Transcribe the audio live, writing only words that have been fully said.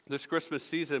This Christmas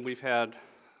season, we've had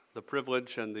the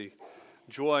privilege and the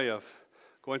joy of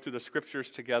going through the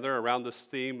scriptures together around this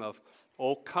theme of,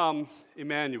 "O come,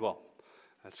 Emmanuel."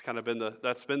 That's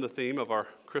been the theme of our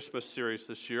Christmas series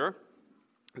this year.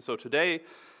 And so today,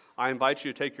 I invite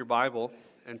you to take your Bible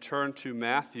and turn to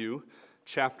Matthew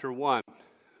chapter 1.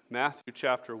 Matthew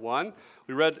chapter 1.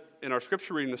 We read in our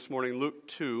scripture reading this morning Luke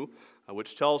 2,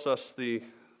 which tells us the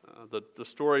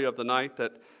story of the night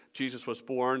that Jesus was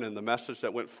born and the message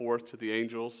that went forth to the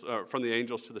angels, from the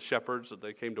angels to the shepherds that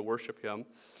they came to worship him.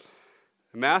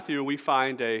 In Matthew, we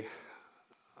find a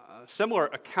similar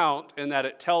account in that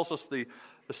it tells us the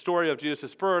story of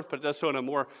Jesus' birth, but it does so in a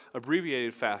more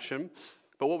abbreviated fashion.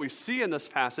 But what we see in this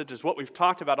passage is what we've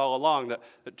talked about all along,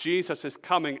 that Jesus is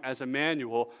coming as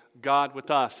Emmanuel, God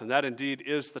with us. And that indeed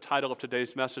is the title of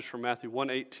today's message from Matthew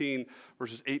 1:18,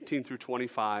 verses 18 through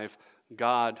 25,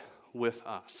 God with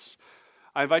us.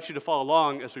 I invite you to follow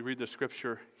along as we read the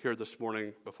scripture here this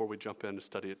morning before we jump in to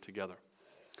study it together.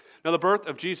 Now, the birth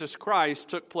of Jesus Christ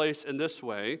took place in this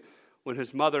way. When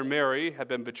his mother Mary had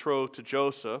been betrothed to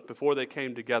Joseph, before they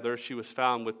came together, she was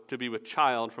found to be with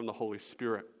child from the Holy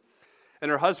Spirit.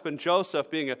 And her husband Joseph,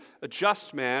 being a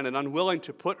just man and unwilling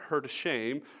to put her to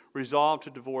shame, resolved to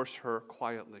divorce her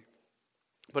quietly.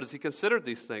 But as he considered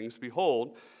these things,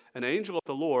 behold, an angel of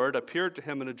the Lord appeared to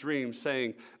him in a dream,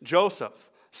 saying, "Joseph,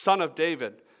 son of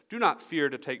David, do not fear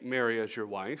to take Mary as your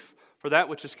wife, for that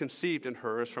which is conceived in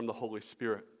her is from the Holy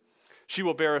Spirit. She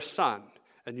will bear a son,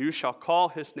 and you shall call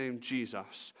his name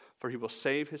Jesus, for he will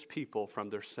save his people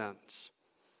from their sins."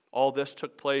 All this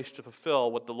took place to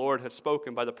fulfill what the Lord had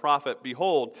spoken by the prophet.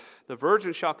 "Behold, the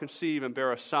virgin shall conceive and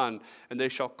bear a son, and they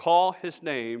shall call his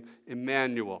name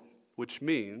Emmanuel," which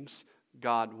means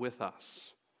God with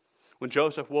us. When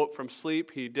Joseph woke from sleep,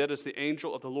 he did as the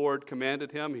angel of the Lord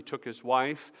commanded him. He took his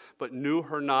wife, but knew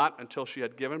her not until she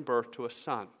had given birth to a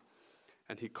son.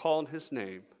 And he called his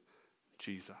name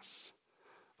Jesus.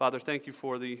 Father, thank you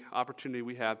for the opportunity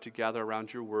we have to gather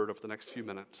around your word over the next few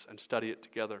minutes and study it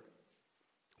together.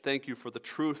 Thank you for the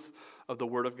truth of the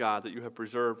word of God that you have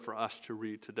preserved for us to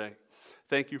read today.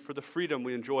 Thank you for the freedom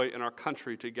we enjoy in our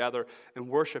country to gather and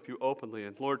worship you openly.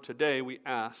 And Lord, today we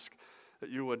ask that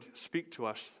you would speak to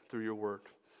us through your word,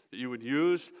 that you would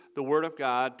use the word of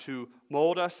God to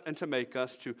mold us and to make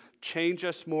us, to change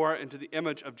us more into the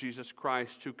image of Jesus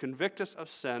Christ, to convict us of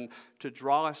sin, to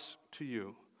draw us to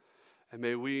you. And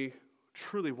may we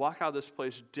truly walk out of this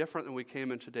place different than we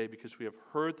came in today because we have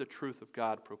heard the truth of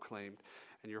God proclaimed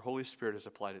and your Holy Spirit has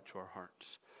applied it to our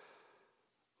hearts.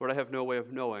 Lord, I have no way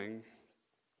of knowing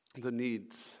the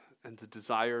needs and the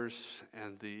desires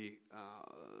and the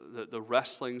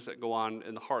wrestlings that go on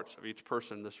in the hearts of each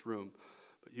person in this room.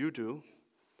 But you do,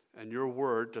 and your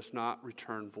word does not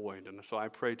return void. And so I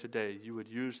pray today you would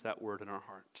use that word in our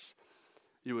hearts.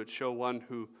 You would show one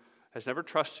who has never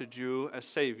trusted you as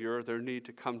Savior their need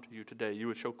to come to you today. You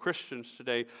would show Christians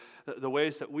today the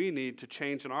ways that we need to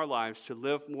change in our lives to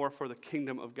live more for the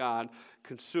kingdom of God,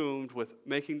 consumed with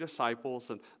making disciples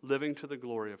and living to the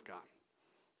glory of God.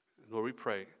 And Lord, we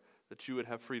pray that you would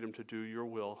have freedom to do your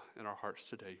will in our hearts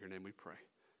today. In your name we pray.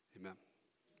 Amen.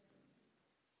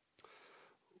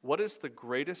 What is the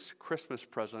greatest Christmas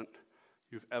present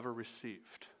you've ever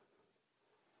received?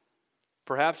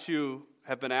 Perhaps you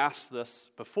have been asked this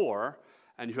before,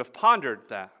 and you have pondered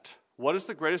that. What is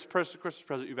the greatest Christmas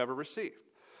present you've ever received?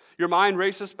 Your mind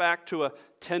races back to a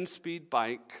 10-speed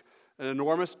bike, an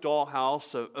enormous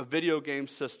dollhouse, a video game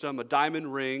system, a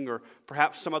diamond ring, or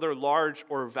perhaps some other large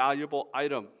or valuable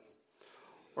item.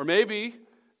 Or maybe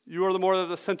you are more of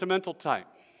the sentimental type,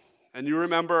 and you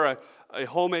remember a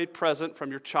homemade present from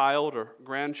your child or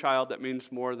grandchild that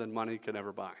means more than money can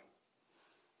ever buy.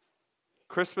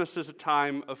 Christmas is a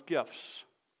time of gifts.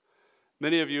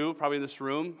 Many of you, probably in this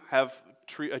room, have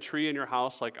a tree in your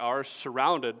house like ours,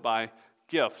 surrounded by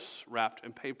gifts wrapped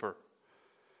in paper.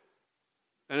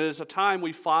 And it is a time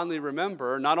we fondly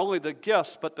remember not only the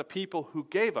gifts, but the people who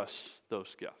gave us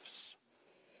those gifts.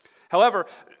 However,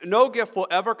 no gift will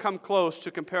ever come close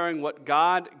to comparing what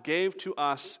God gave to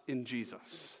us in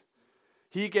Jesus.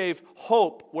 He gave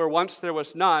hope where once there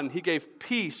was none. He gave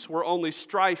peace where only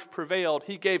strife prevailed.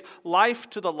 He gave life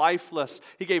to the lifeless.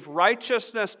 He gave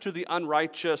righteousness to the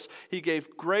unrighteous. He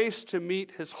gave grace to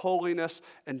meet his holiness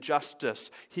and justice.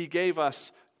 He gave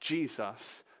us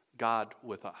Jesus, God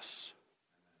with us.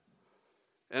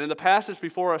 And in the passage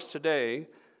before us today,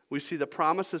 we see the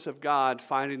promises of God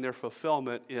finding their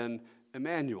fulfillment in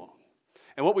Emmanuel.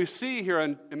 And what we see here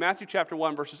in Matthew chapter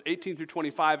 1, verses 18 through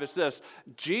 25 is this: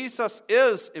 Jesus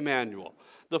is Emmanuel,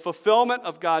 the fulfillment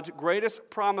of God's greatest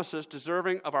promises,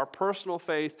 deserving of our personal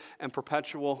faith and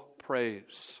perpetual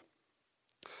praise.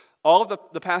 All of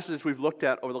the passages we've looked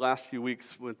at over the last few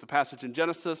weeks, with the passage in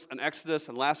Genesis and Exodus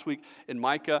and last week in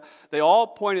Micah, they all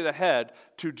pointed ahead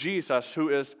to Jesus, who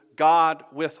is God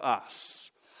with us.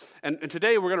 And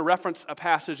today we're going to reference a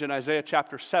passage in Isaiah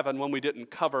chapter 7, one we didn't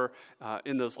cover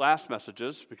in those last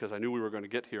messages, because I knew we were going to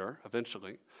get here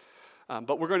eventually.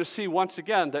 But we're going to see once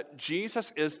again that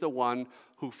Jesus is the one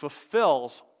who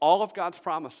fulfills all of God's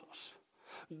promises.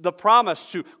 The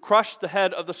promise to crush the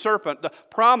head of the serpent, the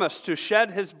promise to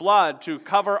shed his blood to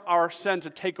cover our sins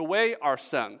and take away our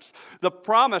sins, the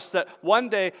promise that one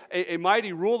day a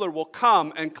mighty ruler will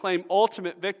come and claim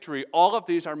ultimate victory. All of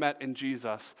these are met in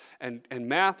Jesus. And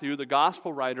Matthew, the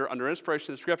gospel writer under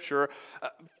inspiration of Scripture,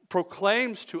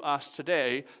 proclaims to us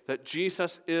today that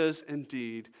Jesus is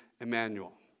indeed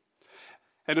Emmanuel.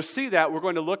 And to see that, we're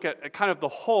going to look at kind of the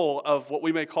whole of what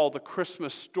we may call the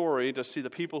Christmas story, to see the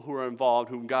people who are involved,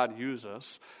 whom God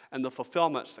uses, and the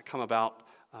fulfillments that come about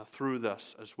through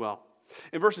this as well.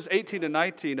 In verses 18 and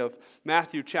 19 of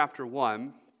Matthew chapter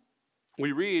 1,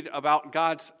 we read about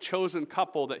God's chosen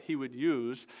couple that he would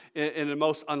use in the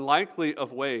most unlikely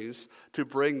of ways to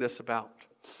bring this about.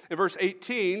 In verse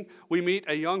 18, we meet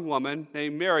a young woman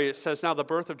named Mary. It says, "Now the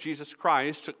birth of Jesus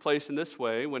Christ took place in this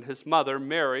way. When his mother,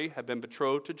 Mary, had been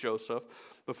betrothed to Joseph,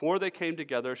 before they came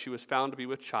together, she was found to be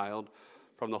with child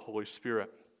from the Holy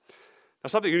Spirit." Now,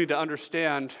 something you need to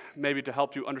understand, maybe to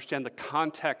help you understand the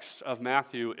context of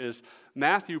Matthew, is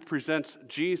Matthew presents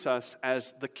Jesus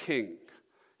as the king.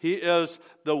 He is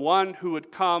the one who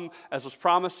would come, as was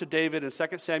promised to David in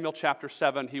 2 Samuel chapter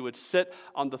 7. He would sit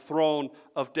on the throne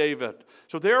of David.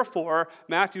 So therefore,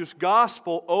 Matthew's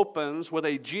gospel opens with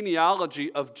a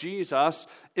genealogy of Jesus,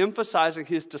 emphasizing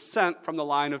his descent from the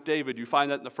line of David. You find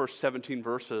that in the first 17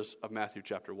 verses of Matthew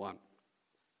chapter 1.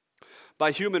 By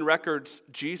human records,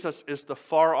 Jesus is the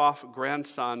far-off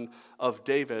grandson of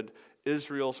David,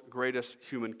 Israel's greatest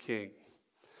human king.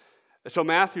 So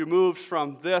Matthew moves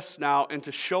from this now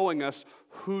into showing us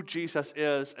who Jesus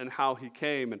is and how he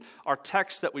came. And our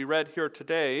text that we read here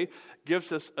today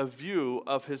gives us a view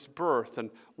of his birth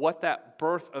and what that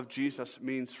birth of Jesus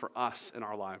means for us in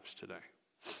our lives today.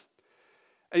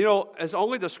 And as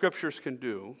only the Scriptures can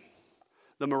do,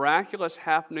 the miraculous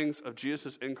happenings of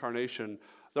Jesus' incarnation,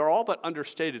 they're all but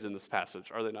understated in this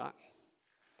passage, are they not?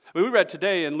 We read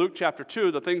today in Luke chapter 2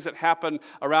 the things that happen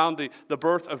around the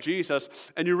birth of Jesus.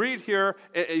 And you read here,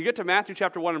 and you get to Matthew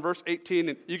chapter 1 and verse 18,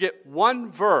 and you get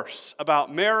one verse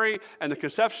about Mary and the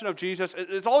conception of Jesus.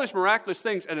 It's all these miraculous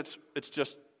things, and it's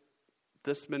just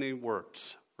this many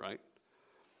words, right?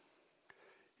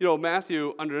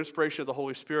 Matthew, under inspiration of the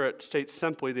Holy Spirit, states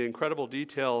simply the incredible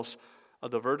details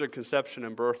of the virgin conception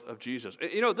and birth of Jesus.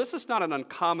 This is not an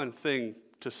uncommon thing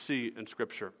to see in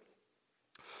Scripture.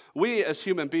 We, as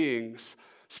human beings,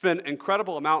 spend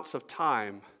incredible amounts of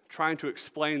time trying to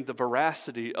explain the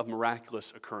veracity of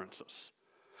miraculous occurrences.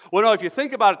 Well, if you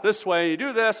think about it this way, you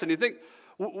do this, and you think,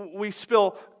 we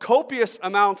spill copious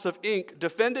amounts of ink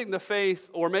defending the faith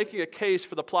or making a case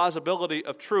for the plausibility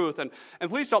of truth. And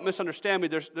please don't misunderstand me.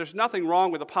 There's nothing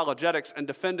wrong with apologetics and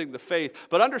defending the faith.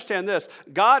 But understand this,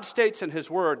 God states in his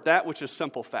word that which is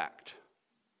simple fact.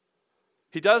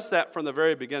 He does that from the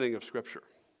very beginning of Scripture.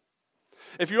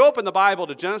 If you open the Bible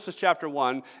to Genesis chapter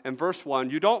 1 and verse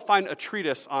 1, you don't find a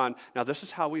treatise on, now this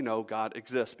is how we know God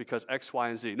exists because X, Y,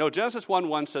 and Z. No, Genesis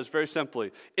 1:1 says very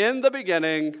simply, in the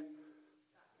beginning,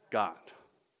 God.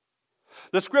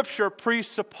 The Scripture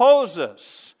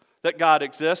presupposes that God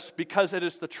exists because it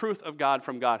is the truth of God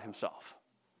from God himself.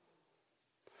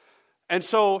 And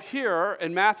so here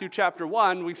in Matthew chapter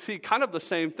 1, we see kind of the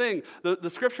same thing. The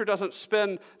Scripture doesn't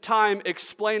spend time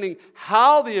explaining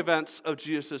how the events of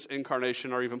Jesus'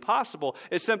 incarnation are even possible.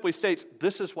 It simply states,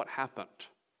 this is what happened.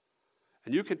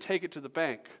 And you can take it to the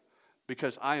bank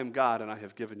because I am God and I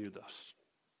have given you this.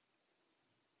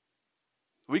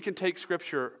 We can take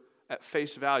Scripture at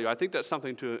face value. I think that's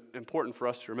something important for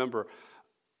us to remember.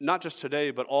 Not just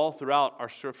today, but all throughout our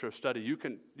Scripture study,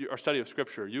 our study of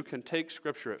Scripture, you can take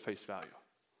Scripture at face value.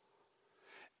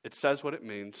 It says what it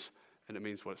means, and it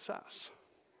means what it says.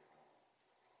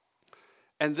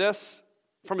 And this,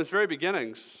 from its very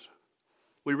beginnings,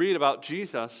 we read about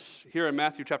Jesus here in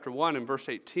Matthew chapter 1 and verse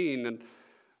 18, and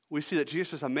we see that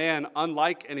Jesus is a man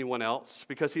unlike anyone else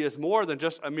because he is more than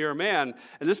just a mere man.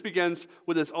 And this begins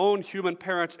with his own human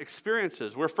parents'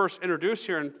 experiences. We're first introduced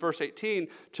here in verse 18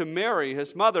 to Mary,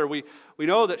 his mother. We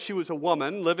know that she was a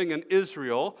woman living in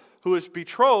Israel who was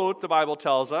betrothed, the Bible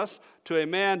tells us, to a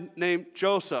man named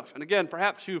Joseph. And again,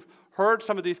 perhaps you've heard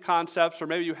some of these concepts, or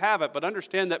maybe you haven't, but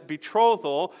understand that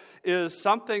betrothal is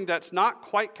something that's not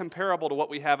quite comparable to what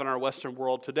we have in our Western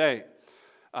world today.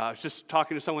 I was just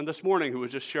talking to someone this morning who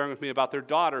was just sharing with me about their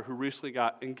daughter who recently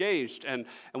got engaged. And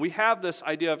we have this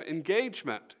idea of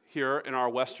engagement here in our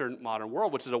Western modern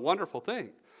world, which is a wonderful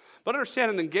thing. But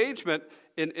understand, an engagement,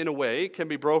 in a way, can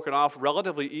be broken off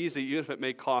relatively easy, even if it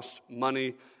may cost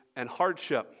money and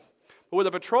hardship. But with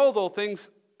a betrothal, things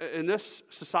in this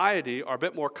society are a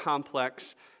bit more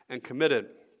complex and committed.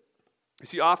 You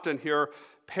see, often here,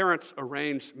 parents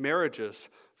arrange marriages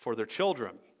for their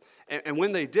children. And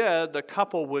when they did, the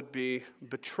couple would be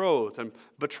betrothed. And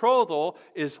betrothal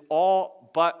is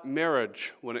all but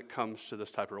marriage when it comes to this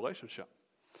type of relationship.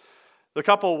 The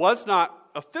couple was not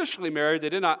officially married. They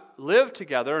did not live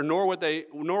together, nor would they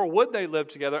live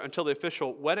together until the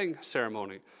official wedding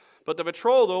ceremony. But the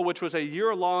betrothal, which was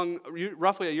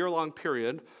roughly a year-long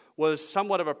period, was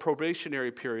somewhat of a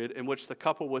probationary period in which the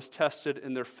couple was tested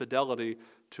in their fidelity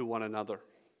to one another.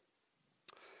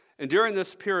 And during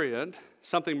this period,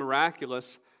 something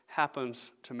miraculous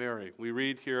happens to Mary. We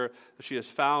read here that she is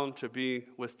found to be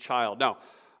with child. Now,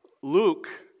 Luke,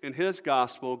 in his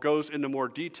gospel, goes into more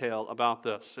detail about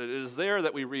this. It is there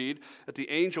that we read that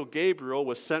the angel Gabriel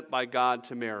was sent by God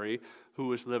to Mary, who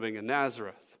was living in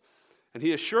Nazareth. And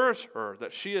he assures her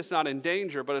that she is not in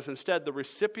danger, but is instead the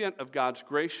recipient of God's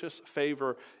gracious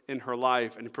favor in her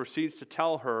life. And he proceeds to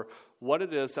tell her what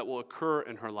it is that will occur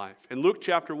in her life. In Luke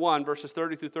chapter 1, verses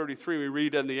 30 through 33, we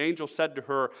read, "And the angel said to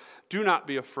her, 'Do not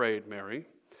be afraid, Mary,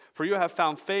 for you have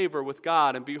found favor with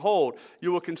God. And behold,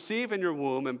 you will conceive in your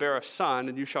womb and bear a son,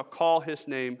 and you shall call his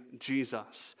name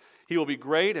Jesus. He will be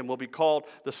great and will be called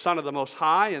the Son of the Most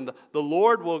High, and the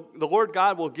Lord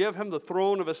God will give him the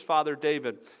throne of his father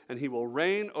David, and he will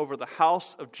reign over the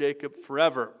house of Jacob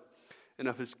forever, and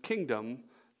of his kingdom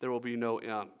there will be no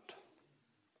end.'"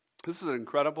 This is an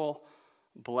incredible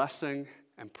blessing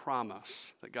and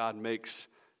promise that God makes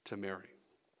to Mary.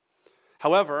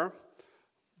 However,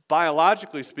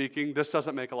 biologically speaking, this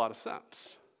doesn't make a lot of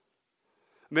sense.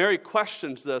 Mary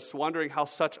questions this, wondering how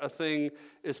such a thing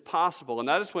is possible. And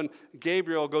that is when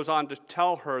Gabriel goes on to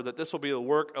tell her that this will be the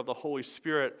work of the Holy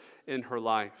Spirit in her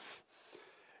life.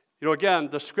 Again,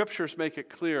 the scriptures make it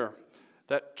clear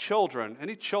that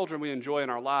any children we enjoy in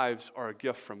our lives are a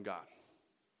gift from God.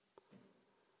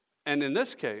 And in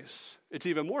this case, it's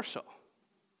even more so,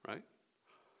 right?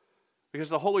 Because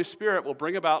the Holy Spirit will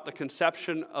bring about the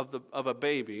conception of a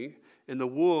baby in the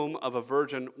womb of a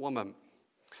virgin woman.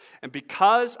 And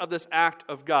because of this act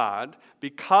of God,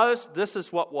 because this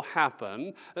is what will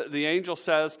happen, the angel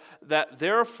says that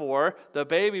therefore the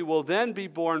baby will then be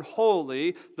born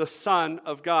holy, the Son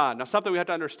of God. Now, something we have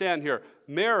to understand here,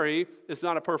 Mary is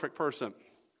not a perfect person.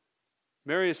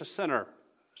 Mary is a sinner,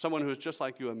 someone who is just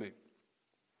like you and me.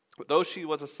 But though she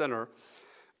was a sinner,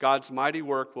 God's mighty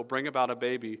work will bring about a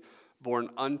baby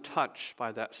born untouched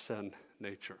by that sin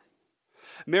nature.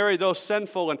 Mary, though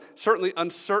sinful and certainly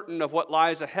uncertain of what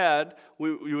lies ahead,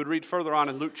 we would read further on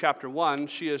in Luke chapter 1,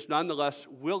 she is nonetheless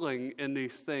willing in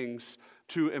these things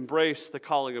to embrace the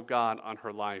calling of God on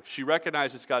her life. She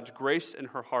recognizes God's grace in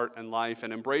her heart and life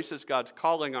and embraces God's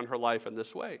calling on her life in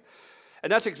this way.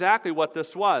 And that's exactly what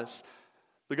this was.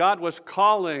 The God was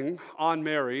calling on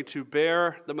Mary to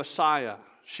bear the Messiah.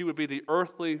 She would be the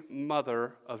earthly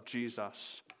mother of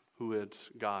Jesus, who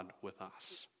is God with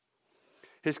us.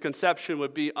 His conception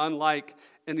would be unlike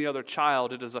any other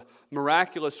child. It is a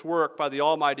miraculous work by the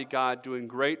Almighty God doing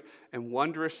great and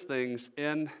wondrous things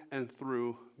in and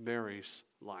through Mary's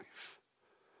life.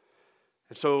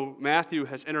 And so Matthew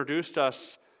has introduced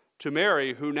us to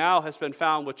Mary, who now has been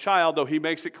found with child, though he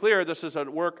makes it clear this is a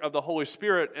work of the Holy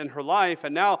Spirit in her life.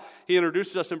 And now he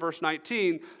introduces us in verse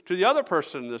 19 to the other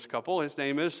person in this couple. His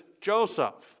name is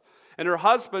Joseph. And her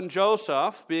husband,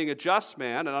 Joseph, being a just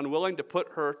man and unwilling to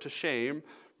put her to shame,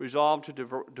 resolved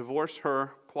to divorce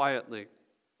her quietly.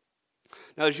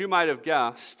 Now, as you might have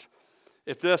guessed,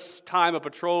 if this time of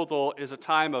betrothal is a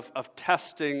time of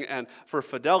testing and for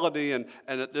fidelity, and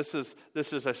that this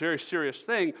is a very serious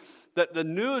thing, that the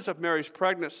news of Mary's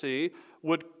pregnancy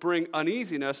would bring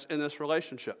uneasiness in this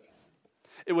relationship.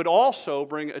 It would also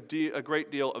bring a great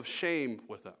deal of shame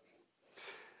with it.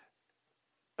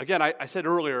 Again, I said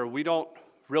earlier, we don't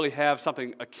really have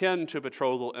something akin to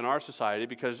betrothal in our society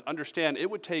because, understand, it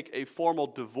would take a formal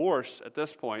divorce at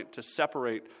this point to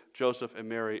separate Joseph and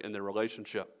Mary in their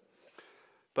relationship.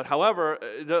 But however,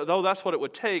 though that's what it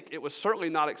would take, it was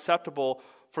certainly not acceptable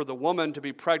for the woman to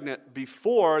be pregnant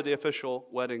before the official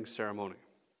wedding ceremony.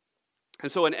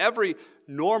 And so in every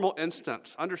normal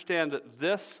instance, understand that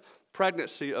this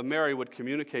pregnancy of Mary would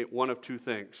communicate one of two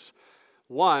things.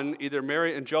 One, either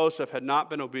Mary and Joseph had not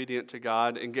been obedient to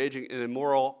God, engaging in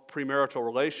immoral premarital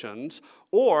relations,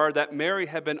 or that Mary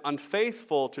had been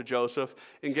unfaithful to Joseph,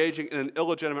 engaging in an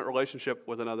illegitimate relationship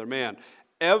with another man.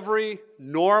 Every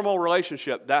normal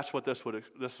relationship, that's what this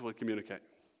would communicate.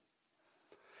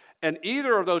 And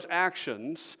either of those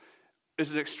actions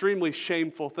is an extremely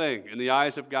shameful thing in the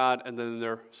eyes of God and then in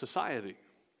their society.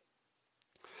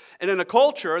 And in a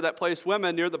culture that placed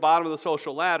women near the bottom of the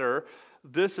social ladder,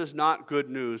 this is not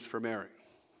good news for Mary.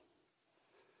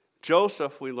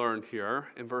 Joseph, we learned here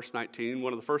in verse 19,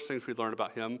 one of the first things we learn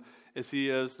about him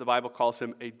is the Bible calls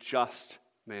him a just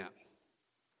man.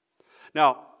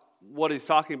 Now, what he's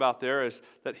talking about there is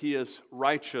that he is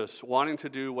righteous, wanting to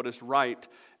do what is right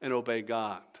and obey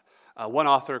God. One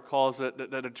author calls it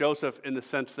that Joseph, in the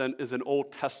sense then, is an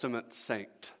Old Testament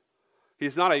saint.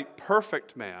 He's not a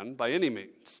perfect man by any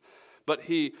means, but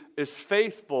he is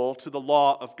faithful to the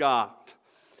law of God.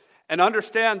 And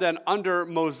understand then, under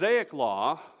Mosaic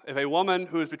law, if a woman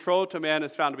who is betrothed to a man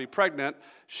is found to be pregnant,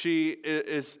 she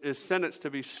is sentenced to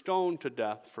be stoned to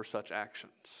death for such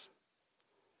actions.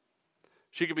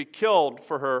 She could be killed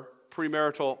for her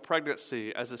premarital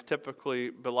pregnancy, as is typically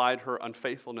belied her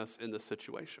unfaithfulness in this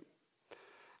situation.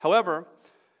 However,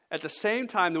 at the same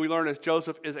time that we learn that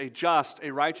Joseph is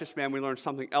a righteous man, we learn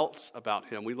something else about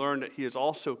him. We learn that he is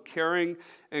also caring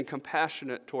and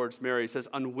compassionate towards Mary. He says,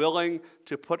 unwilling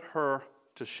to put her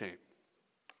to shame.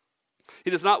 He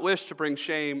does not wish to bring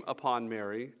shame upon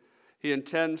Mary. He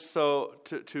intends so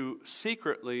to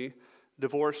secretly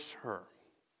divorce her.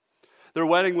 Their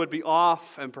wedding would be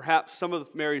off, and perhaps some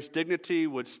of Mary's dignity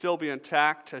would still be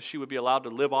intact as she would be allowed to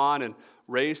live on and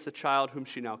raise the child whom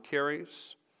she now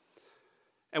carries.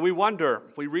 And we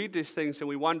read these things and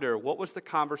we wonder, what was the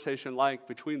conversation like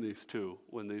between these two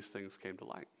when these things came to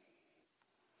light?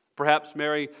 Perhaps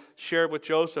Mary shared with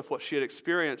Joseph what she had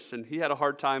experienced, and he had a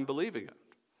hard time believing it.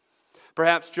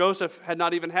 Perhaps Joseph had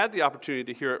not even had the opportunity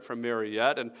to hear it from Mary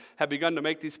yet and had begun to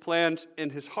make these plans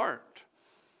in his heart.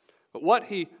 But what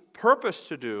he purposed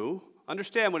to do,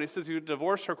 understand when he says he would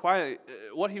divorce her quietly,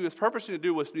 what he was purposing to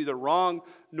do was neither wrong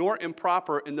nor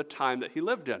improper in the time that he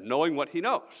lived in, knowing what he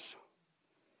knows.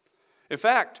 In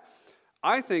fact,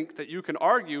 I think that you can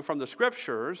argue from the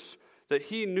scriptures that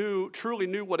he truly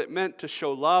knew what it meant to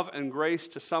show love and grace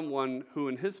to someone who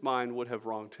in his mind would have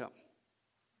wronged him.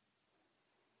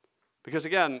 Because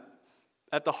again,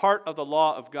 at the heart of the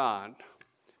law of God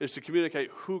is to communicate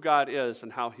who God is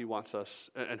and how he wants us,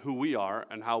 and who we are,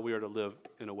 and how we are to live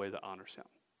in a way that honors him.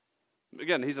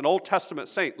 Again, he's an Old Testament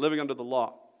saint living under the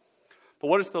law. But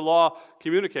what does the law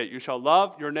communicate? You shall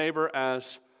love your neighbor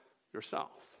as yourself.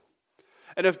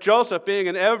 And if Joseph, being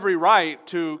in every right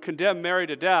to condemn Mary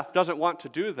to death, doesn't want to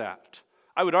do that,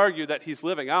 I would argue that he's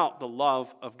living out the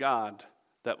love of God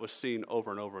that was seen over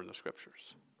and over in the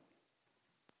scriptures.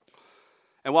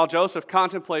 And while Joseph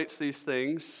contemplates these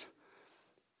things,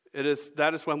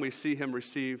 that is when we see him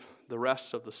receive the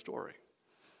rest of the story.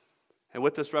 And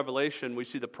with this revelation, we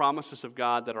see the promises of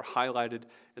God that are highlighted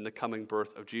in the coming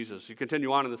birth of Jesus. You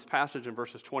continue on in this passage in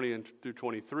verses 20 through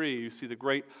 23, you see the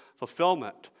great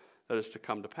fulfillment that is to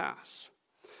come to pass.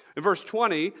 In verse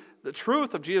 20, the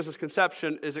truth of Jesus'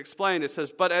 conception is explained. It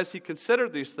says, but as he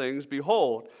considered these things,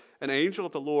 behold, an angel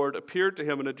of the Lord appeared to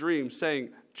him in a dream, saying,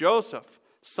 Joseph,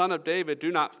 son of David,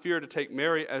 do not fear to take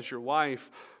Mary as your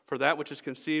wife, for that which is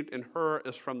conceived in her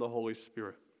is from the Holy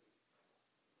Spirit.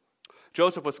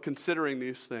 Joseph was considering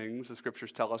these things, the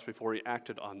scriptures tell us, before he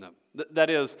acted on them. That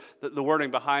is, the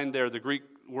wording behind there, the Greek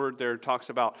word there talks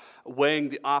about weighing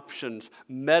the options,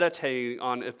 meditating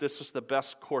on if this is the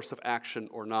best course of action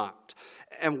or not.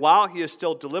 And while he is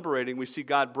still deliberating, we see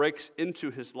God breaks into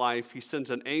his life. He sends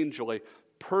an angel, a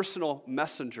personal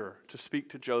messenger, to speak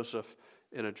to Joseph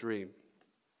in a dream.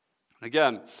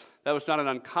 Again, that was not an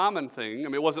uncommon thing. I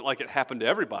mean, it wasn't like it happened to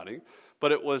everybody,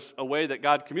 but it was a way that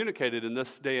God communicated in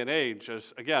this day and age.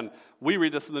 As, again, we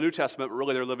read this in the New Testament, but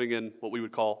really they're living in what we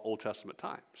would call Old Testament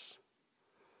times.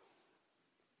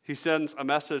 He sends a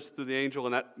message through the angel,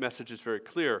 and that message is very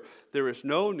clear. There is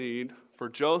no need for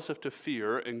Joseph to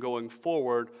fear in going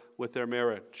forward with their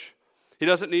marriage. He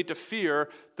doesn't need to fear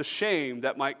the shame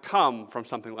that might come from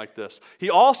something like this. He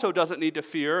also doesn't need to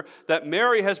fear that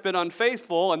Mary has been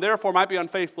unfaithful and therefore might be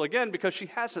unfaithful again, because she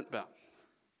hasn't been.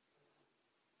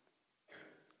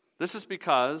 This is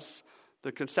because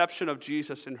the conception of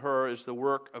Jesus in her is the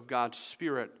work of God's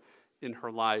Spirit in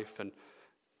her life. And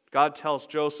God tells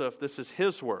Joseph this is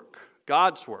his work,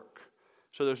 God's work.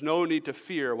 So there's no need to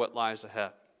fear what lies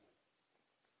ahead.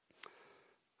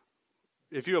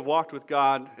 If you have walked with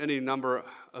God any number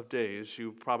of days,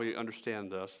 you probably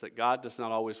understand this, that God does not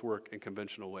always work in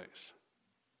conventional ways.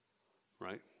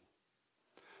 right?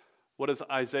 What does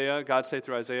God say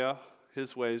through Isaiah?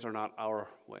 His ways are not our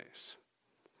ways.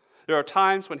 There are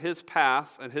times when his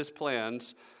paths and his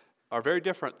plans are very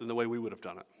different than the way we would have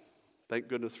done it. Thank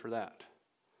goodness for that.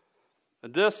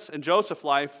 And this, in Joseph's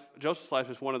life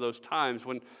is one of those times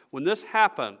when this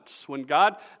happens, when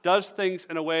God does things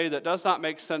in a way that does not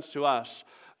make sense to us.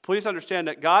 Please understand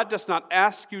that God does not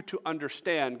ask you to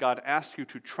understand. God asks you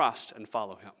to trust and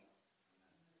follow him.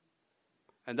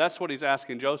 And that's what he's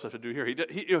asking Joseph to do here.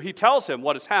 He tells him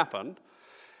what has happened.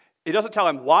 He doesn't tell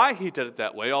him why he did it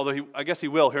that way, although I guess he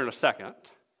will here in a second.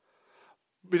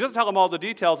 But he doesn't tell him all the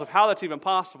details of how that's even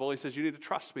possible. He says, you need to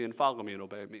trust me and follow me and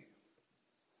obey me.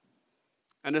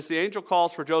 And as the angel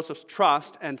calls for Joseph's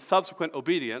trust and subsequent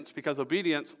obedience, because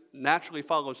obedience naturally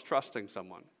follows trusting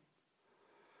someone,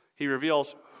 he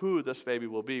reveals who this baby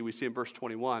will be. We see in verse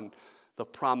 21 the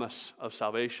promise of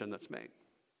salvation that's made.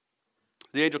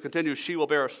 The angel continues, she will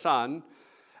bear a son,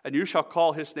 and you shall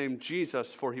call his name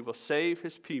Jesus, for he will save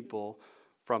his people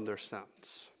from their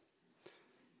sins.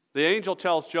 The angel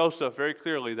tells Joseph very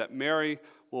clearly that Mary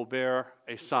will bear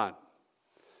a son.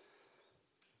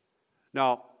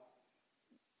 Now,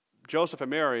 Joseph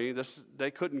and Mary,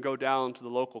 they couldn't go down to the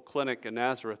local clinic in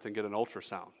Nazareth and get an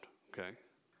ultrasound, okay?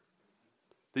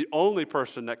 The only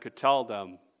person that could tell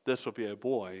them this will be a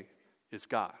boy is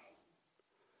God.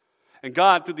 And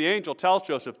God, through the angel, tells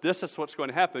Joseph, this is what's going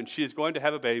to happen. She is going to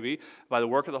have a baby by the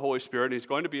work of the Holy Spirit, and he's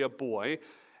going to be a boy,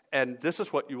 and this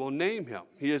is what you will name him.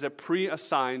 He is a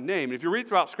pre-assigned name. And if you read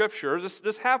throughout Scripture,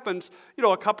 this happens,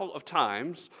 a couple of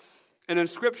times. And in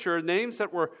Scripture, names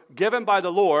that were given by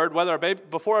the Lord, whether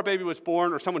before a baby was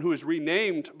born or someone who is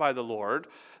renamed by the Lord,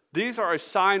 these are a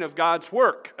sign of God's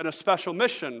work and a special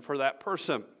mission for that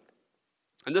person.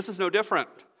 And this is no different.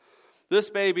 This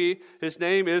baby, his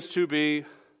name is to be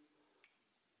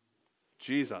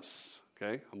Jesus.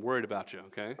 Okay? I'm worried about you,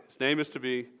 okay? His name is to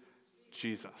be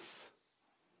Jesus.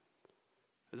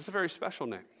 This is a very special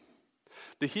name.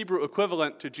 The Hebrew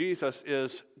equivalent to Jesus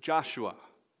is Joshua.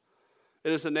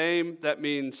 It is a name that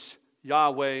means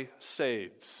Yahweh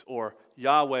saves, or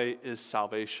Yahweh is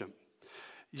salvation.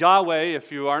 Yahweh,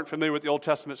 if you aren't familiar with the Old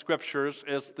Testament scriptures,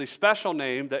 is the special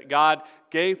name that God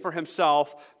gave for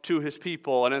himself to his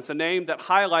people. And it's a name that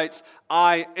highlights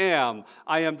I am.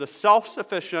 I am the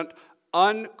self-sufficient,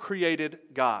 uncreated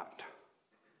God.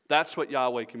 That's what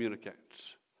Yahweh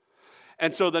communicates.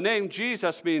 And so the name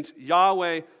Jesus means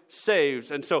Yahweh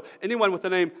saves. And so anyone with the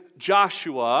name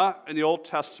Joshua in the Old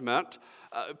Testament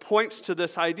points to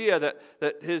this idea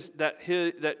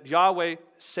that Yahweh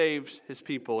saves his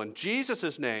people. And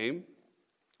Jesus' name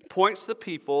points the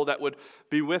people that would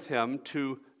be with him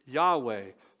to Yahweh,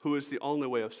 who is the only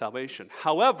way of salvation.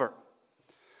 However,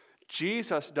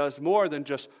 Jesus does more than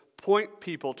just point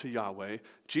people to Yahweh.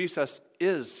 Jesus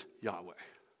is Yahweh.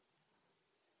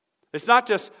 It's not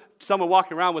just someone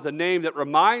walking around with a name that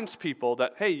reminds people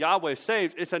that, hey, Yahweh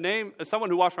saves. It's someone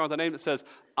who walks around with a name that says,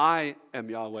 I am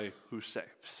Yahweh who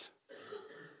saves.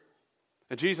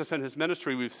 And Jesus in his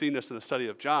ministry, we've seen this in the study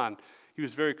of John, he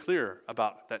was very clear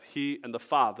about that he and the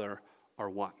Father are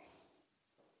one.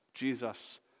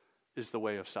 Jesus is the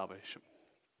way of salvation.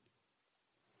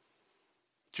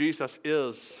 Jesus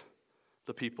is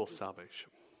the people's salvation.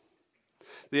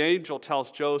 The angel tells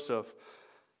Joseph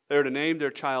they're to name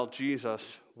their child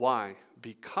Jesus. Why?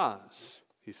 Because,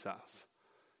 he says,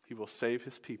 he will save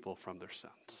his people from their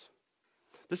sins.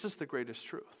 This is the greatest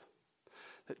truth,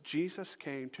 that Jesus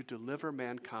came to deliver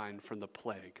mankind from the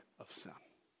plague of sin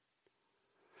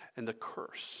and the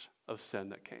curse of sin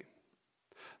that came.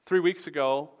 3 weeks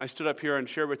ago, I stood up here and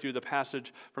shared with you the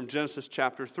passage from Genesis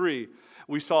chapter 3.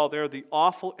 We saw there the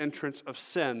awful entrance of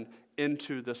sin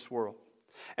into this world.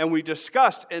 And we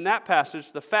discussed in that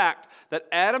passage the fact that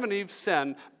Adam and Eve's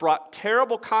sin brought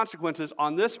terrible consequences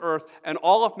on this earth and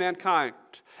all of mankind.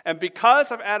 And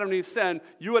because of Adam and Eve's sin,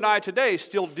 you and I today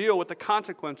still deal with the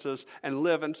consequences and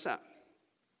live in sin.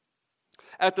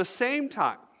 At the same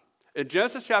time, in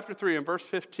Genesis chapter 3 and verse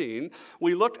 15,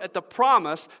 we looked at the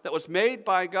promise that was made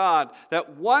by God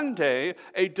that one day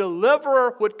a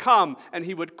deliverer would come and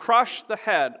he would crush the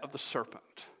head of the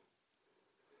serpent.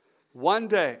 One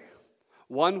day,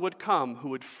 one would come who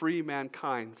would free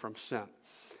mankind from sin.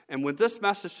 And with this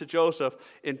message to Joseph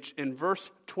in verse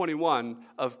 21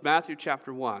 of Matthew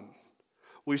chapter 1,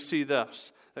 we see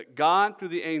this, that God through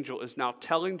the angel is now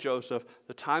telling Joseph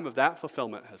the time of that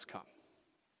fulfillment has come.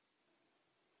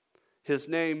 His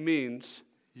name means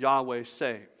Yahweh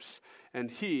saves.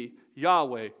 And he,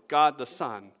 Yahweh, God the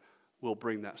Son, will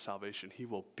bring that salvation. He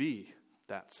will be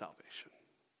that salvation.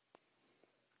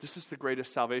 This is the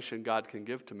greatest salvation God can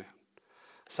give to man.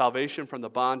 Salvation from the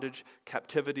bondage,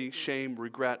 captivity, shame,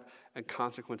 regret, and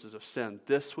consequences of sin.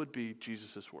 This would be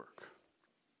Jesus' work.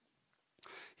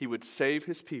 He would save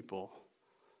his people,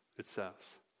 it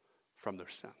says, from their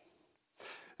sin.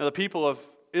 Now, the people of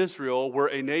Israel were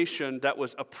a nation that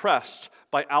was oppressed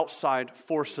by outside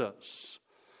forces.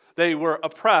 They were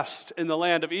oppressed in the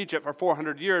land of Egypt for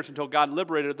 400 years until God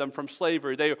liberated them from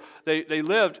slavery. They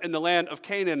lived in the land of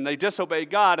Canaan. They disobeyed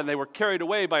God, and they were carried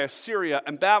away by Assyria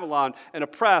and Babylon and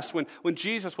oppressed. When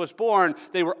Jesus was born,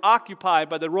 they were occupied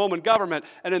by the Roman government.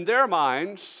 And in their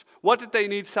minds, what did they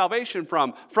need salvation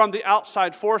from? From the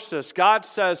outside forces. God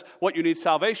says what you need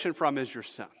salvation from is your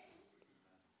sin.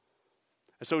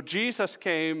 And so Jesus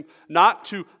came not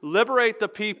to liberate the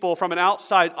people from an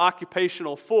outside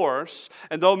occupational force,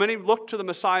 and though many looked to the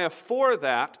Messiah for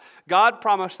that, God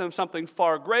promised them something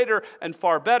far greater and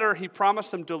far better. He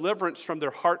promised them deliverance from their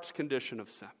heart's condition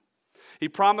of sin. He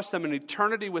promised them an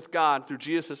eternity with God through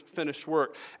Jesus' finished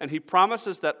work, and he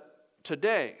promises that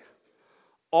today,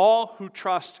 all who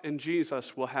trust in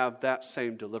Jesus will have that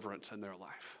same deliverance in their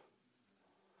life.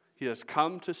 He has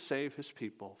come to save his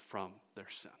people from their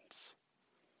sins.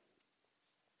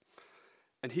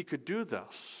 And he could do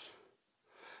this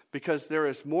because there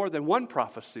is more than one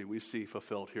prophecy we see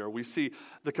fulfilled here. We see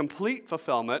the complete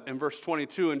fulfillment in verse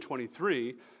 22 and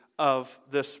 23 of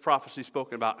this prophecy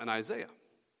spoken about in Isaiah.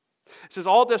 It says,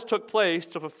 all this took place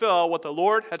to fulfill what the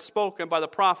Lord had spoken by the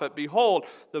prophet. Behold,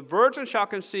 the virgin shall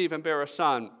conceive and bear a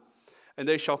son, and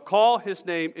they shall call his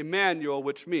name Emmanuel,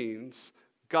 which means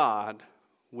God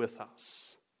with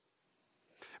us.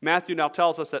 Matthew now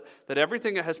tells us that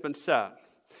everything that has been said,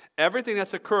 everything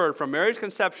that's occurred from Mary's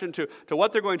conception to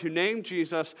what they're going to name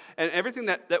Jesus, and everything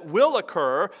that will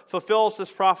occur fulfills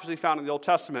this prophecy found in the Old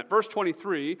Testament. Verse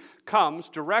 23 comes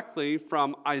directly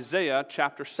from Isaiah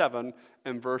chapter 7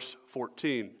 and verse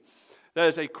 14. That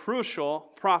is a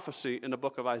crucial prophecy in the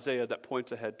book of Isaiah that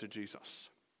points ahead to Jesus.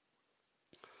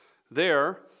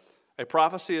 There, a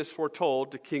prophecy is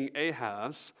foretold to King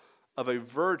Ahaz of a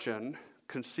virgin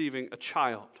conceiving a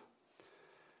child.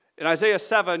 In Isaiah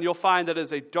 7, you'll find that it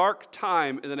is a dark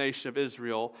time in the nation of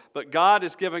Israel, but God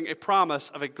is giving a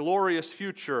promise of a glorious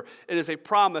future. It is a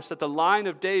promise that the line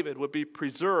of David would be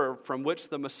preserved from which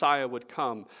the Messiah would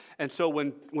come. And so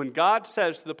when God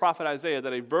says to the prophet Isaiah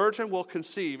that a virgin will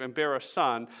conceive and bear a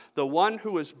son, the one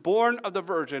who is born of the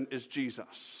virgin is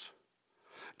Jesus.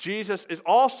 Jesus is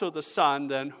also the son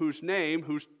then whose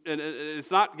name, and it's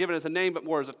not given as a name but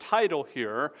more as a title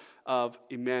here, of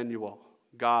Emmanuel,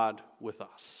 God with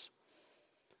us.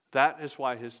 That is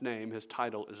why his name, his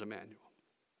title is Emmanuel.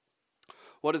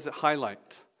 What does it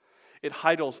highlight? It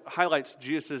highlights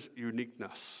Jesus'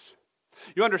 uniqueness.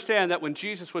 You understand that when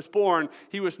Jesus was born,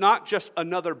 he was not just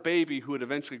another baby who would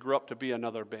eventually grow up to be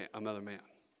another man.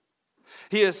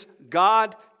 He is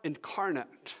God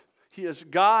incarnate. He is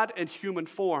God in human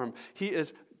form. He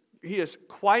is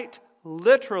quite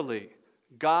literally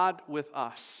God with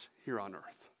us here on earth.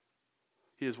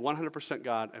 He is 100%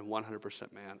 God and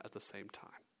 100% man at the same time.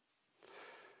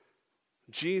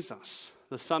 Jesus,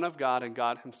 the Son of God and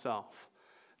God himself,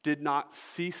 did not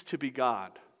cease to be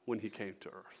God when he came to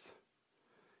earth.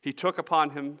 He took upon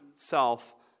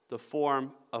himself the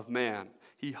form of man.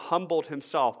 He humbled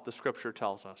himself, the scripture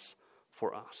tells us,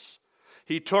 for us.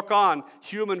 He took on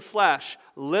human flesh,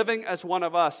 living as one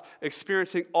of us,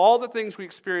 experiencing all the things we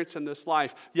experience in this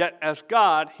life. Yet as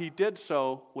God, he did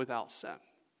so without sin.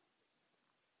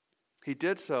 He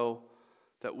did so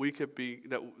that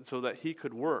he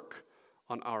could work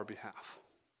on our behalf.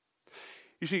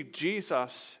 You see,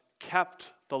 Jesus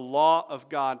kept the law of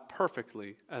God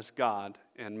perfectly as God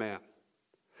and man.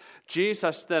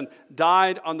 Jesus then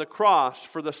died on the cross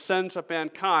for the sins of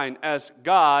mankind as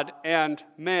God and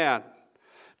man.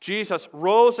 Jesus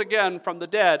rose again from the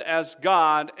dead as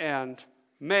God and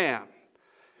man.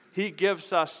 He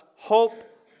gives us hope,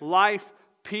 life,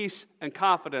 peace, and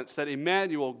confidence that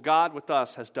Emmanuel, God with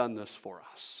us, has done this for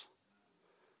us.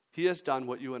 He has done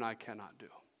what you and I cannot do.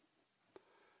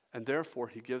 And therefore,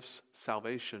 he gives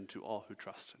salvation to all who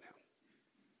trust in him.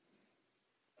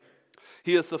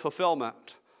 He is the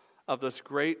fulfillment of this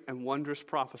great and wondrous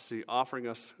prophecy, offering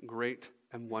us great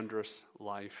and wondrous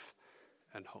life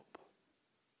and hope.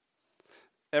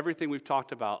 Everything we've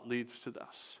talked about leads to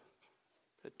this,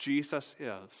 that Jesus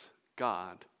is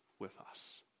God with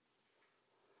us.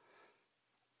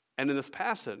 And in this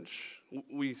passage,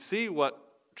 we see what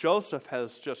Joseph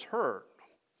has just heard.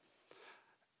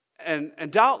 And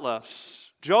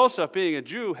doubtless, Joseph, being a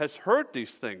Jew, has heard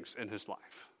these things in his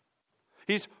life.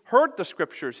 He's heard the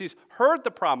scriptures. He's heard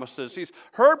the promises. He's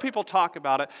heard people talk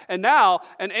about it. And now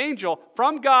an angel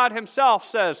from God himself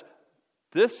says,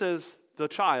 this is the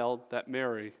child that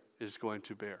Mary is going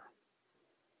to bear.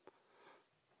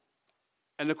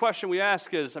 And the question we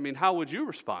ask is, how would you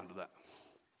respond to that?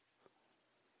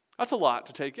 That's a lot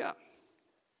to take in.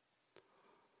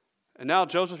 And now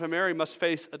Joseph and Mary must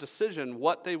face a decision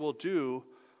what they will do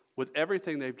with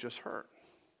everything they've just heard.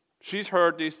 She's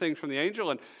heard these things from the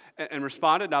angel and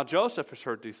responded. Now Joseph has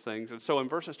heard these things. And so in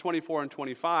verses 24 and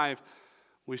 25,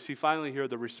 we see finally here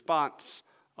the response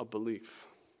of belief.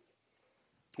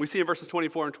 We see in verses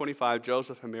 24 and 25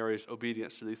 Joseph and Mary's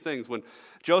obedience to these things. When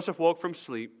Joseph woke from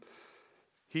sleep,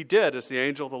 he did as the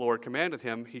angel of the Lord commanded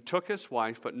him. He took his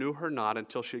wife, but knew her not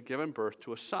until she had given birth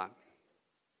to a son.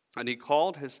 And he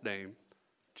called his name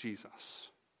Jesus.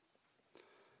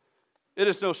 It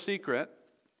is no secret,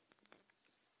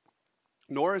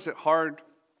 nor is it hard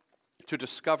to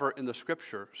discover in the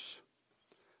Scriptures,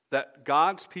 that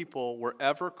God's people were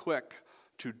ever quick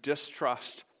to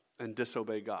distrust and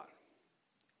disobey God.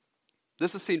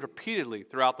 This is seen repeatedly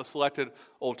throughout the selected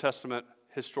Old Testament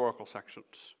historical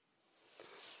sections.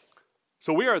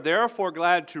 So we are therefore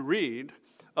glad to read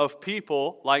of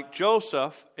people like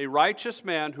Joseph, a righteous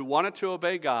man who wanted to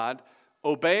obey God,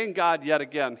 obeying God yet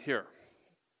again here.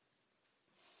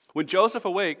 When Joseph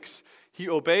awakes, he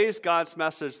obeys God's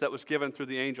message that was given through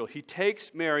the angel. He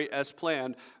takes Mary as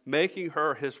planned, making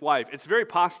her his wife. It's very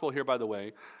possible here, by the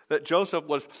way, that Joseph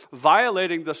was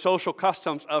violating the social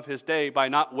customs of his day by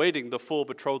not waiting the full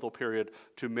betrothal period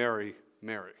to marry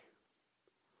Mary.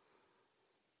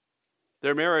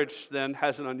 Their marriage then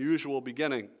has an unusual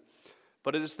beginning,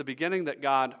 but it is the beginning that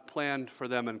God planned for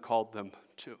them and called them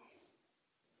to.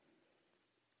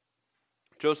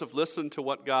 Joseph listened to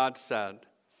what God said,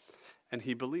 and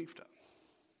he believed it.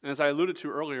 And as I alluded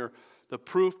to earlier, the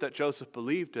proof that Joseph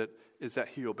believed it is that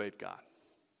he obeyed God.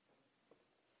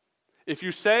 If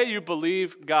you say you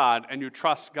believe God and you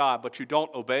trust God, but you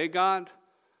don't obey God,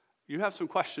 you have some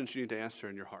questions you need to answer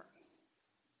in your heart.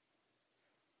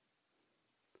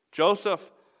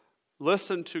 Joseph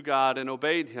listened to God and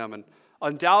obeyed him, and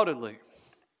undoubtedly,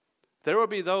 there would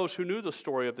be those who knew the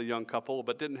story of the young couple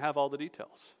but didn't have all the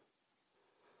details.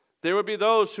 There would be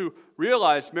those who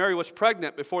realized Mary was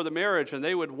pregnant before the marriage, and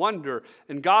they would wonder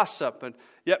and gossip. And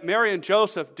yet Mary and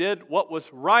Joseph did what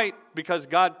was right because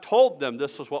God told them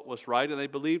this was what was right, and they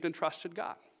believed and trusted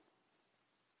God.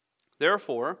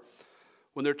 Therefore,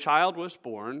 when their child was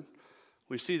born,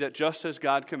 we see that just as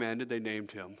God commanded, they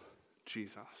named him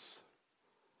Jesus.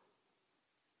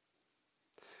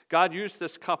 God used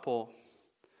this couple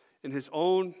in his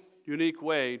own unique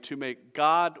way to make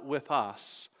God with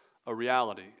us a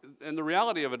reality. And the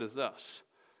reality of it is this: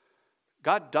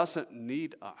 God doesn't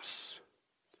need us,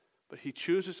 but he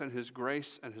chooses in his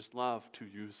grace and his love to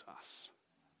use us.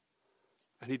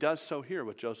 And he does so here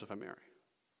with Joseph and Mary.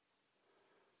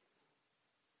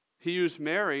 He used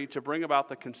Mary to bring about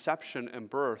the conception and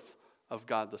birth of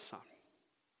God the Son.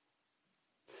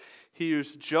 He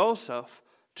used Joseph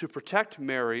to protect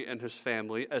Mary and his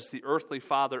family as the earthly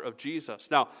father of Jesus.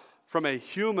 Now, from a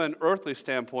human, earthly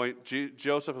standpoint,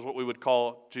 Joseph is what we would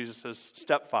call Jesus'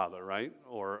 stepfather, right?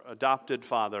 Or adopted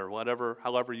father,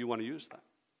 however you want to use that.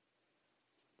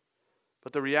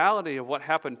 But the reality of what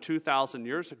happened 2,000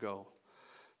 years ago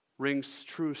rings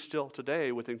true still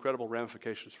today with incredible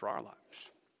ramifications for our lives.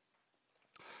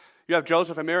 You have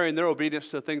Joseph and Mary and their obedience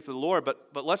to the things of the Lord,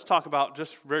 but let's talk about,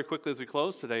 just very quickly as we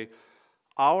close today,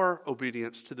 our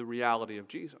obedience to the reality of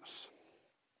Jesus.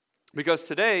 Because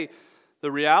today,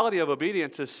 the reality of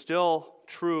obedience is still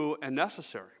true and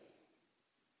necessary.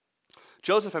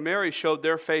 Joseph and Mary showed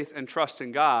their faith and trust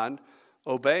in God,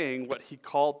 obeying what he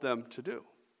called them to do.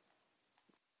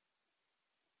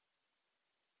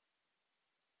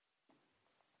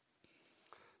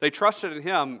 They trusted in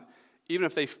him even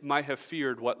if they might have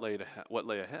feared what lay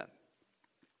ahead.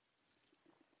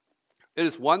 It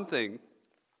is one thing,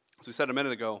 as we said a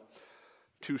minute ago,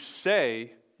 to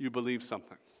say you believe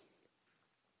something.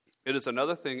 It is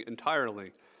another thing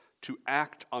entirely to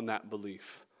act on that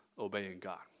belief, obeying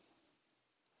God.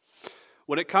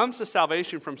 When it comes to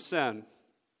salvation from sin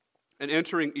and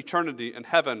entering eternity in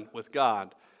heaven with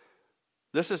God,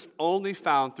 this is only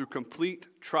found through complete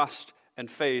trust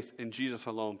and faith in Jesus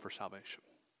alone for salvation.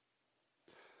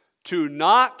 To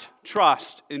not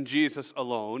trust in Jesus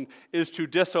alone is to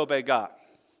disobey God.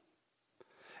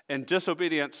 And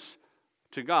disobedience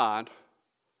to God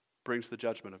brings the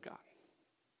judgment of God.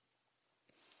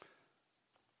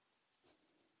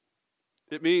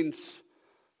 It means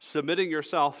submitting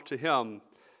yourself to him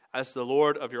as the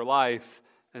Lord of your life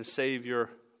and Savior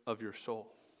of your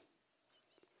soul.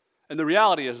 And the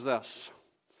reality is this: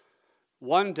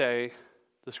 one day,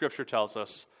 the Scripture tells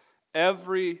us,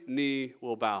 every knee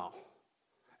will bow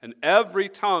and every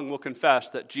tongue will confess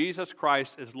that Jesus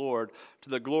Christ is Lord to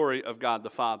the glory of God the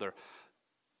Father.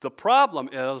 The problem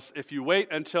is, if you wait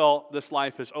until this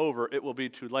life is over, it will be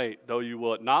too late. Though you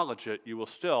will acknowledge it, you will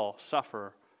still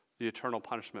suffer the eternal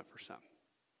punishment for sin.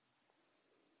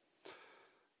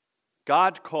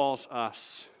 God calls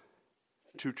us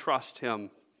to trust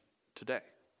him today,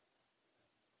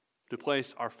 to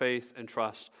place our faith and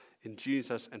trust in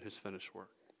Jesus and his finished work.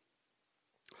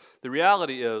 The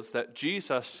reality is that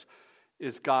Jesus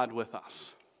is God with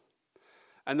us.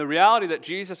 And the reality that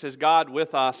Jesus is God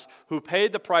with us, who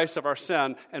paid the price of our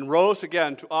sin and rose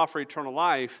again to offer eternal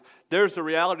life, there's the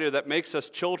reality that makes us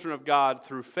children of God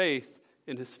through faith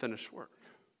in his finished work.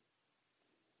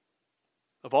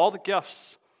 Of all the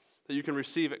gifts that you can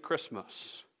receive at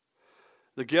Christmas,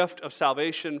 the gift of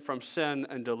salvation from sin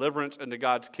and deliverance into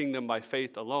God's kingdom by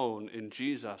faith alone in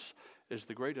Jesus is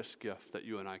the greatest gift that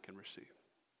you and I can receive.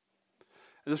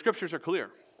 And the scriptures are clear.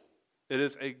 It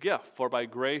is a gift, for by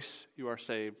grace you are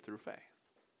saved through faith.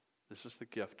 This is the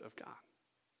gift of God.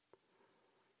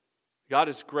 God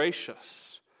is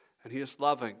gracious, and he is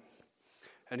loving,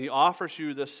 and he offers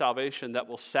you this salvation that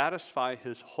will satisfy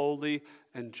his holy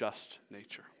and just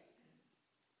nature.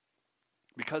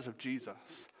 Because of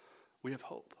Jesus, we have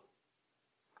hope.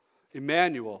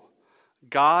 Emmanuel,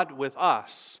 God with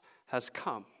us, has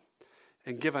come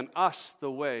and given us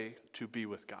the way to be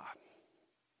with God.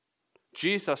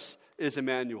 Jesus is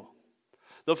Emmanuel,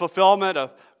 the fulfillment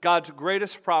of God's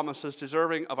greatest promises,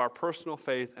 deserving of our personal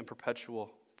faith and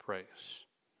perpetual praise.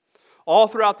 All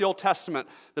throughout the Old Testament,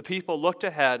 the people looked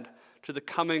ahead to the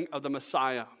coming of the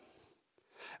Messiah.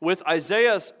 With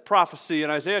Isaiah's prophecy in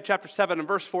Isaiah chapter 7 and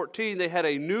verse 14, they had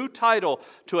a new title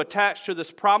to attach to this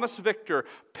promised victor,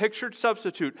 pictured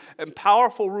substitute, and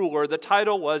powerful ruler. The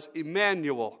title was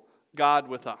Emmanuel, God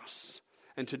with us.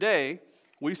 And today,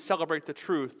 we celebrate the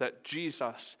truth that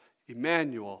Jesus,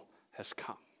 Emmanuel, has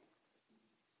come.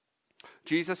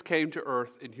 Jesus came to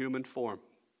earth in human form.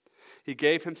 He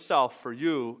gave himself for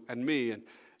you and me, and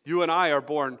you and I are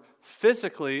born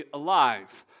physically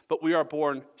alive, but we are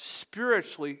born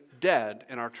spiritually dead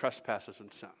in our trespasses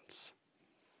and sins.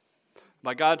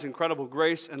 By God's incredible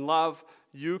grace and love,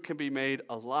 you can be made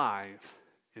alive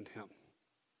in him.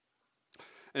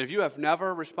 And if you have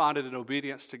never responded in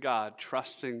obedience to God,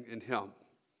 trusting in him,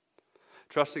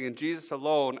 trusting in Jesus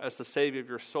alone as the Savior of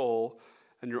your soul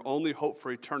and your only hope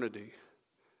for eternity,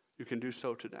 you can do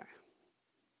so today.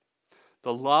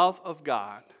 The love of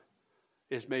God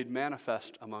is made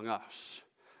manifest among us.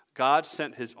 God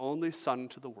sent his only Son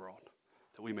to the world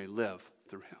that we may live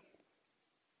through him.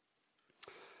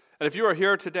 And if you are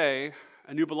here today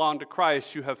and you belong to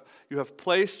Christ, you have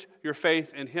placed your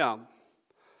faith in him,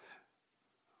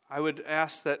 I would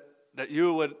ask that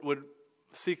you would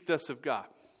seek this of God.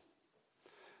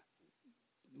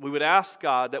 We would ask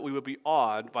God that we would be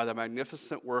awed by the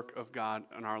magnificent work of God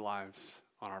in our lives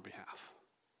on our behalf.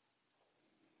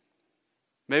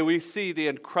 May we see the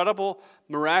incredible,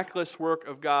 miraculous work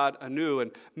of God anew,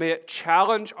 and may it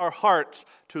challenge our hearts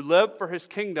to live for his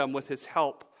kingdom with his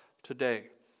help today.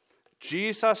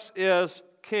 Jesus is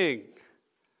King,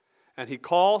 and he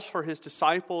calls for his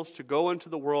disciples to go into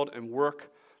the world and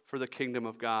work for the kingdom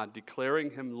of God,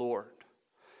 declaring him Lord.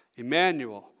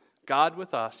 Emmanuel, God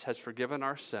with us, has forgiven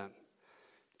our sin,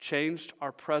 changed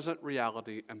our present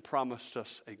reality, and promised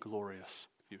us a glorious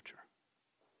future.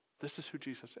 This is who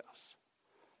Jesus is.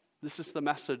 This is the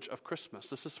message of Christmas.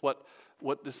 This is what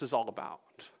this is all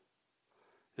about.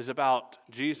 It's about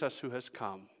Jesus who has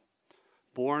come,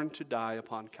 born to die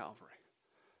upon Calvary,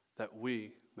 that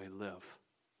we may live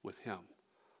with him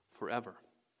forever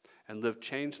and live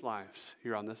changed lives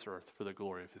here on this earth for the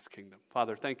glory of his kingdom.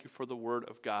 Father, thank you for the word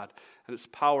of God and its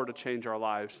power to change our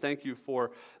lives. Thank you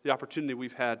for the opportunity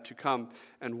we've had to come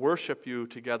and worship you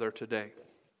together today.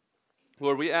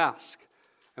 Lord, we ask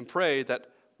and pray that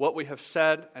what we have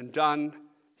said and done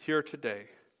here today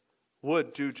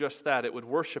would do just that. It would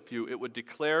worship you. It would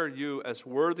declare you as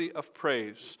worthy of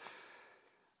praise.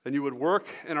 And you would work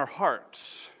in our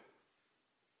hearts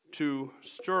to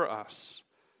stir us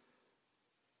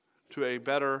to a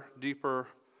better, deeper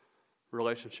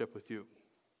relationship with you.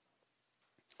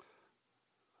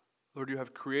 Lord, you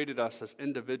have created us as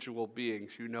individual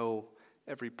beings. You know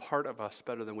every part of us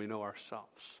better than we know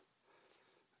ourselves.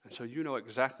 And so you know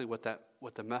exactly what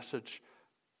the message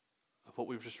of what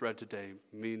we've just read today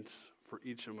means for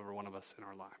each and every one of us in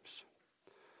our lives.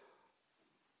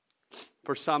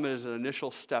 For some, it is an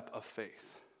initial step of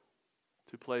faith,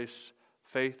 to place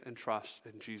faith and trust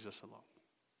in Jesus alone.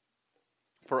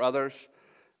 For others,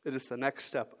 it is the next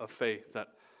step of faith, that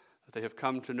they have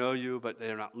come to know you, but they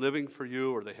are not living for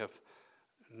you, or they have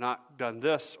not done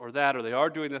this or that, or they are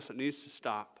doing this, it needs to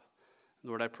stop.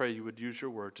 Lord, I pray you would use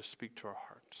your word to speak to our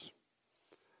hearts.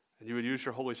 And you would use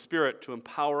your Holy Spirit to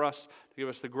empower us, to give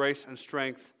us the grace and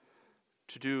strength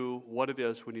to do what it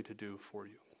is we need to do for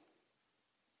you.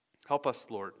 Help us,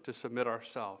 Lord, to submit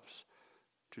ourselves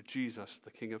to Jesus,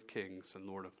 the King of Kings and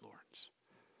Lord of Lords.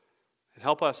 And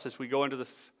help us as we go into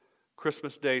this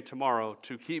Christmas day tomorrow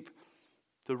to keep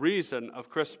the reason of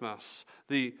Christmas,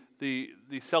 the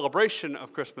celebration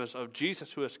of Christmas, of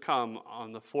Jesus who has come,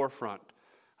 on the forefront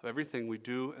of everything we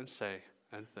do and say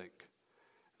and think.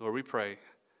 Lord, we pray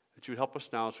that you would help us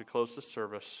now as we close this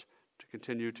service to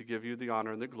continue to give you the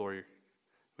honor and the glory.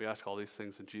 We ask all these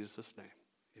things in Jesus' name.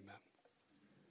 Amen.